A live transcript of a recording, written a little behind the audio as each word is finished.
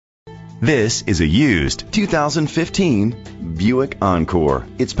This is a used 2015 Buick Encore.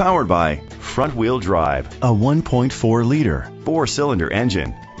 It's powered by front-wheel drive, a 1.4-liter, 4-cylinder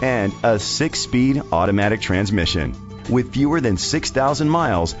engine, and a 6-speed automatic transmission. With fewer than 6,000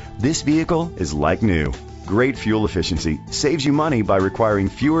 miles, this vehicle is like new. Great fuel efficiency saves you money by requiring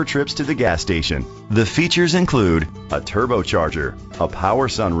fewer trips to the gas station. The features include a turbocharger, a power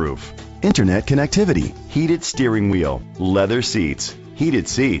sunroof, internet connectivity, heated steering wheel, leather seats,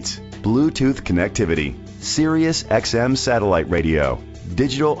 Bluetooth connectivity, Sirius XM satellite radio,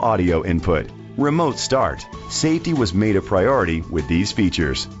 digital audio input, remote start. Safety was made a priority with these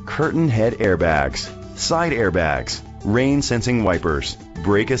features: curtain head airbags, side airbags, rain sensing wipers,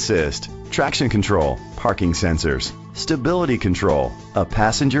 brake assist, traction control, parking sensors, stability control, a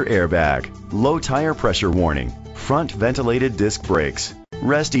passenger airbag, low tire pressure warning, front ventilated disc brakes.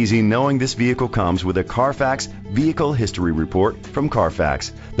 Rest easy knowing this vehicle comes with a Carfax Vehicle History Report from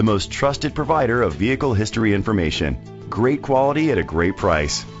Carfax, the most trusted provider of vehicle history information. Great quality at a great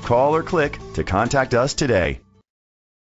price. Call or click to contact us today.